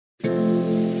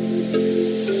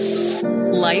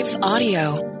Life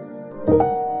Audio.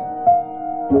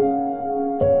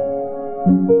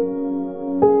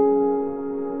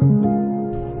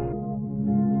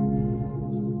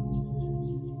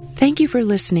 Thank you for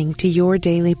listening to Your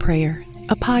Daily Prayer,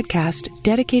 a podcast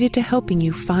dedicated to helping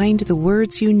you find the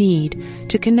words you need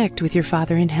to connect with your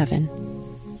Father in heaven.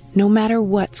 No matter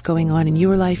what's going on in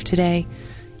your life today,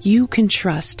 you can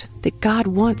trust that God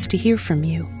wants to hear from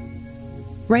you.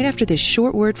 Right after this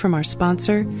short word from our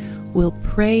sponsor, we'll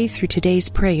pray through today's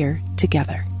prayer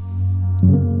together.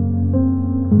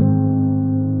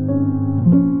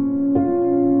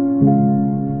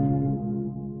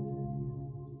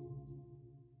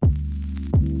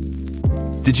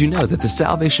 Did you know that the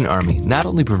Salvation Army not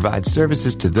only provides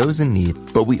services to those in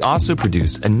need, but we also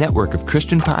produce a network of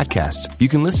Christian podcasts you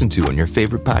can listen to on your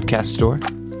favorite podcast store?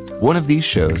 One of these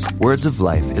shows, Words of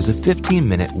Life, is a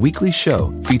 15-minute weekly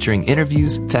show featuring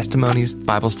interviews, testimonies,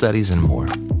 Bible studies, and more.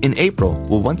 In April,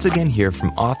 we'll once again hear from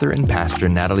author and pastor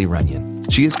Natalie Runyon.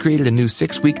 She has created a new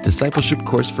 6-week discipleship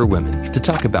course for women to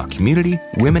talk about community,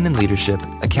 women in leadership,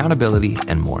 accountability,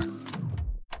 and more.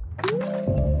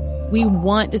 We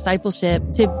want discipleship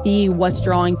to be what's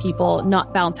drawing people,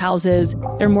 not bounce houses.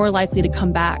 They're more likely to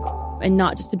come back and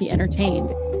not just to be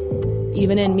entertained.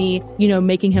 Even in me,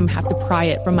 making him have to pry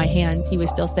it from my hands, he was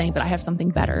still saying, but I have something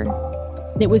better.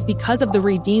 And it was because of the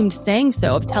redeemed saying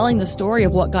so, of telling the story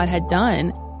of what God had done.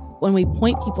 When we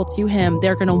point people to him,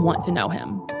 they're going to want to know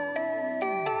him.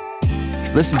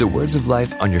 Listen to Words of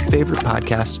Life on your favorite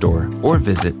podcast store or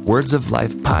visit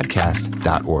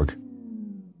wordsoflifepodcast.org.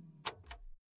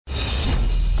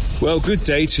 Well, good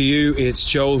day to you. It's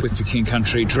Joel with The King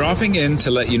Country, dropping in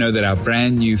to let you know that our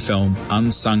brand new film,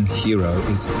 Unsung Hero,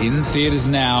 is in theaters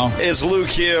now. It's Luke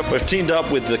here. We've teamed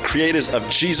up with the creators of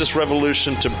Jesus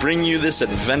Revolution to bring you this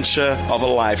adventure of a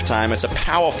lifetime. It's a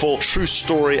powerful, true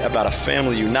story about a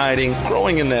family uniting,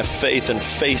 growing in their faith, and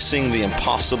facing the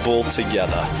impossible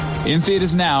together. In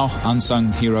theaters now,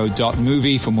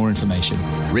 unsunghero.movie for more information.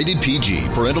 Rated PG.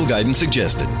 Parental guidance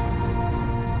suggested.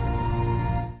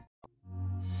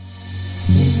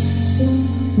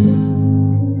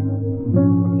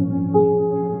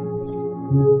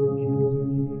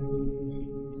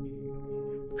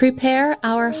 Prepare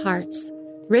Our Hearts,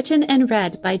 written and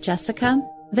read by Jessica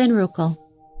Van Ruckel.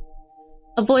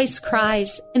 A voice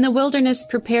cries, "In the wilderness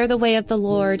prepare the way of the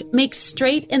Lord. Make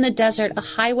straight in the desert a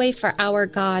highway for our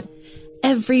God.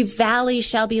 Every valley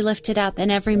shall be lifted up,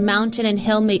 and every mountain and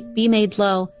hill be made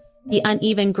low. The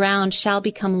uneven ground shall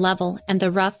become level, and the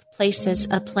rough places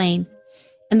a plain.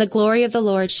 And the glory of the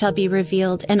Lord shall be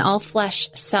revealed, and all flesh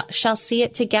shall see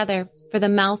it together, for the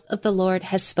mouth of the Lord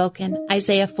has spoken."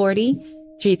 Isaiah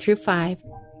 40:3-5.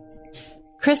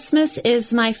 Christmas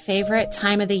is my favorite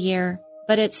time of the year,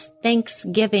 but it's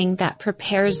Thanksgiving that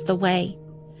prepares the way.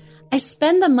 I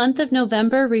spend the month of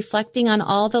November reflecting on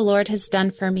all the Lord has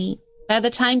done for me. By the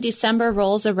time December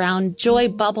rolls around, joy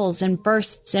bubbles and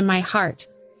bursts in my heart.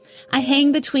 I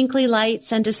hang the twinkly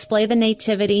lights and display the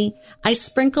nativity. I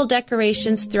sprinkle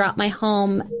decorations throughout my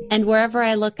home, and wherever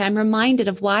I look, I'm reminded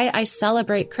of why I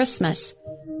celebrate Christmas.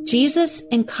 Jesus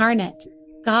incarnate,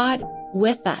 God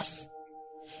with us.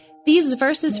 These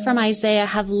verses from Isaiah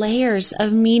have layers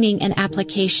of meaning and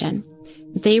application.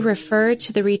 They refer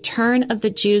to the return of the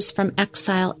Jews from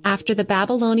exile after the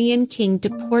Babylonian king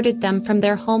deported them from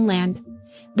their homeland.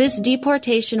 This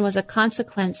deportation was a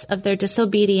consequence of their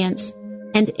disobedience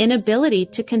and inability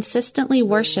to consistently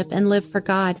worship and live for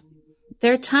God.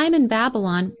 Their time in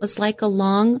Babylon was like a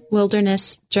long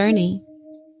wilderness journey.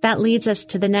 That leads us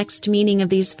to the next meaning of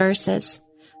these verses,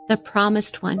 the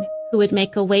promised one, who would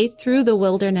make a way through the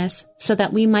wilderness so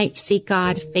that we might see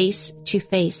God face to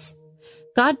face.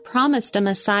 God promised a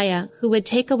Messiah who would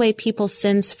take away people's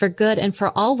sins for good and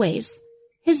for always.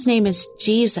 His name is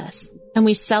Jesus, and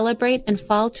we celebrate and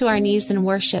fall to our knees in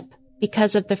worship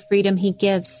because of the freedom he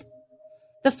gives.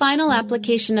 The final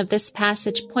application of this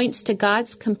passage points to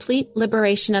God's complete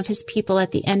liberation of his people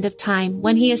at the end of time,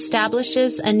 when he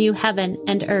establishes a new heaven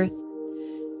and earth.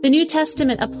 The New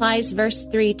Testament applies verse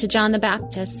 3 to John the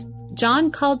Baptist. John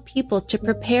called people to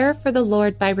prepare for the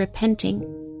Lord by repenting,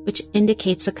 which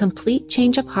indicates a complete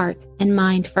change of heart and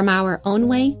mind from our own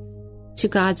way to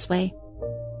God's way.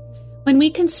 When we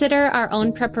consider our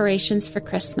own preparations for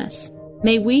Christmas,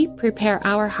 may we prepare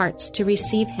our hearts to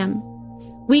receive him.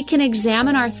 We can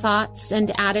examine our thoughts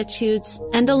and attitudes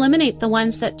and eliminate the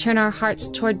ones that turn our hearts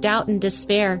toward doubt and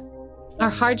despair. Our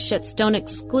hardships don't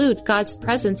exclude God's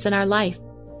presence in our life.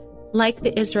 Like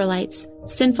the Israelites,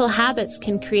 sinful habits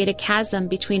can create a chasm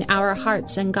between our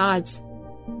hearts and God's.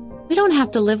 We don't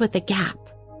have to live with a gap.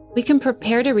 We can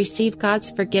prepare to receive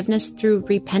God's forgiveness through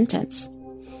repentance.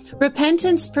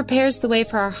 Repentance prepares the way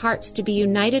for our hearts to be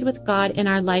united with God in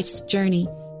our life's journey.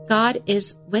 God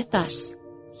is with us.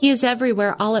 He is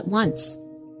everywhere all at once.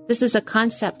 This is a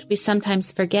concept we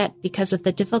sometimes forget because of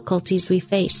the difficulties we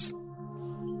face.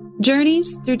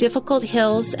 Journeys through difficult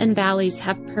hills and valleys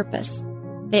have purpose.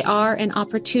 They are an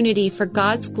opportunity for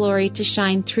God's glory to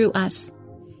shine through us.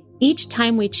 Each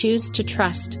time we choose to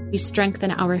trust, we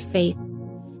strengthen our faith,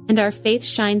 and our faith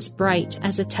shines bright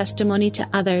as a testimony to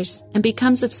others and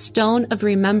becomes a stone of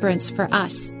remembrance for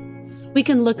us. We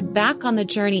can look back on the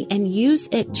journey and use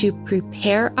it to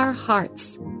prepare our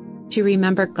hearts to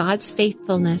remember God's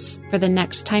faithfulness for the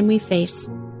next time we face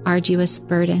arduous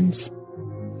burdens.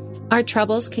 Our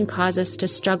troubles can cause us to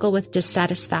struggle with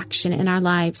dissatisfaction in our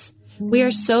lives. We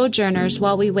are sojourners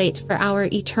while we wait for our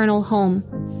eternal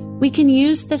home. We can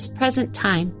use this present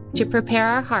time to prepare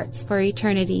our hearts for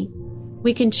eternity.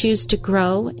 We can choose to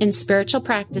grow in spiritual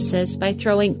practices by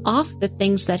throwing off the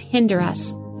things that hinder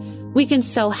us. We can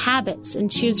sow habits and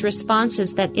choose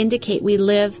responses that indicate we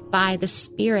live by the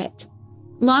Spirit.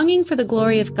 Longing for the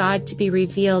glory of God to be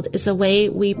revealed is a way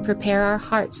we prepare our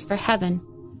hearts for heaven,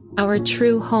 our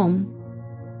true home.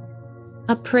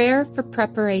 A prayer for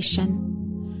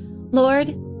preparation.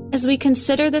 Lord, as we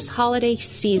consider this holiday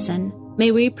season,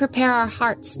 may we prepare our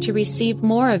hearts to receive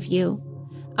more of you.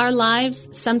 Our lives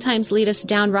sometimes lead us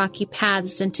down rocky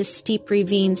paths into steep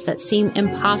ravines that seem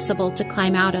impossible to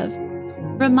climb out of.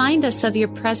 Remind us of your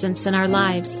presence in our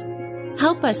lives.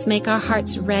 Help us make our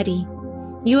hearts ready.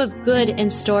 You have good in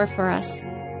store for us.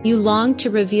 You long to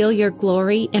reveal your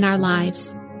glory in our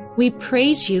lives. We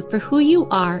praise you for who you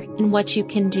are and what you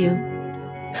can do.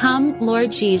 Come,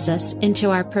 Lord Jesus, into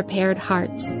our prepared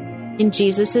hearts. In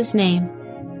Jesus' name,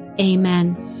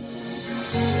 amen.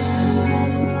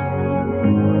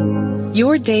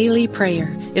 Your Daily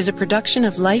Prayer is a production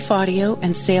of Life Audio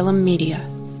and Salem Media.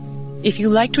 If you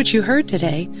liked what you heard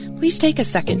today, please take a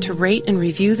second to rate and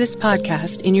review this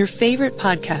podcast in your favorite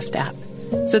podcast app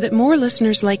so that more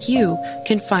listeners like you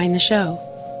can find the show.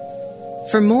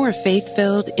 For more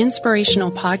faith-filled,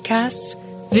 inspirational podcasts,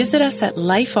 visit us at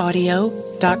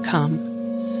lifeaudio.com.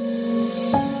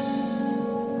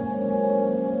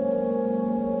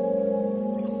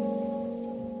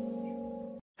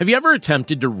 Have you ever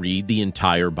attempted to read the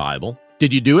entire Bible?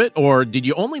 Did you do it, or did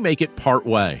you only make it part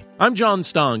way? I'm John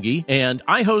Stange, and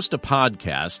I host a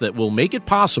podcast that will make it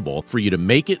possible for you to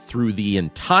make it through the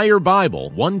entire Bible,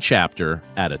 one chapter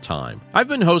at a time. I've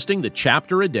been hosting the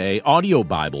Chapter a Day audio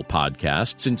Bible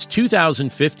podcast since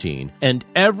 2015, and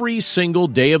every single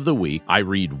day of the week, I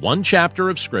read one chapter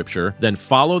of Scripture, then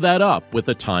follow that up with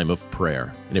a time of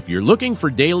prayer. And if you're looking for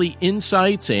daily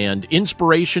insights and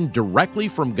inspiration directly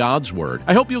from God's Word,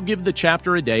 I hope you'll give the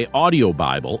Chapter a Day audio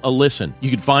Bible a listen.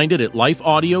 You can find it at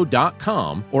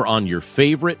lifeaudio.com or on your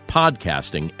favorite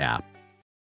podcasting app.